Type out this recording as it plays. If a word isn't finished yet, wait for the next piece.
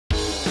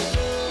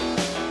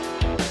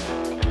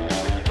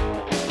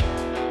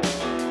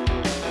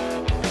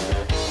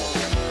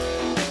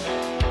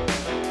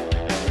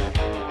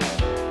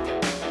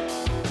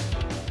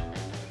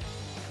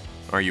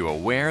Are you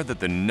aware that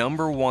the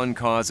 #1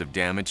 cause of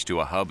damage to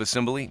a hub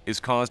assembly is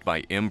caused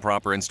by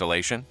improper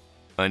installation?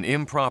 An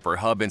improper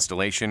hub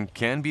installation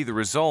can be the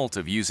result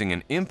of using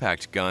an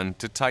impact gun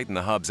to tighten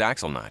the hub's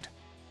axle nut.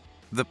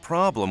 The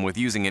problem with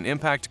using an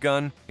impact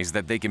gun is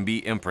that they can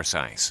be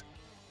imprecise.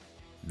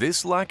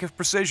 This lack of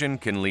precision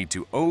can lead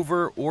to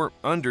over or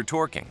under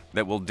torquing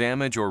that will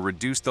damage or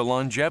reduce the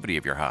longevity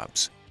of your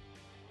hubs.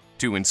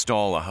 To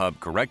install a hub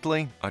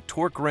correctly, a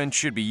torque wrench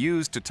should be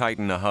used to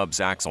tighten a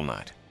hub's axle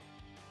nut.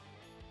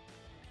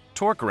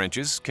 Torque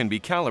wrenches can be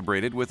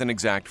calibrated with an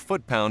exact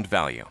foot-pound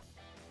value.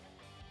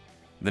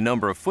 The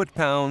number of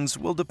foot-pounds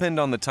will depend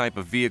on the type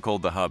of vehicle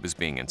the hub is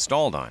being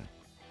installed on.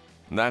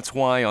 That's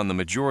why on the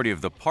majority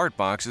of the part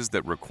boxes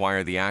that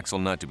require the axle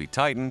nut to be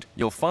tightened,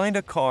 you'll find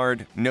a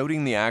card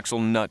noting the axle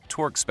nut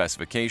torque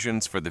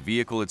specifications for the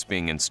vehicle it's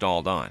being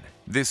installed on.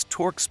 This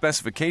torque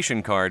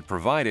specification card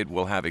provided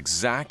will have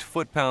exact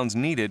foot-pounds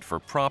needed for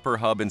proper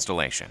hub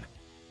installation.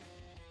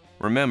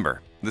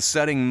 Remember, the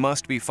setting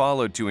must be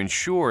followed to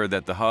ensure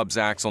that the hub's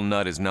axle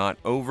nut is not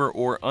over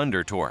or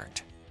under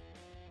torqued.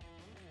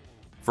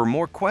 For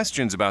more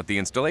questions about the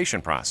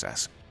installation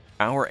process,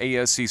 our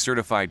ASC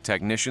certified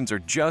technicians are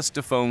just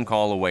a phone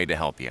call away to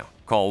help you.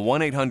 Call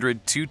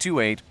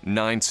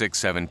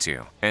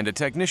 1-800-228-9672 and a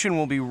technician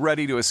will be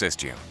ready to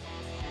assist you.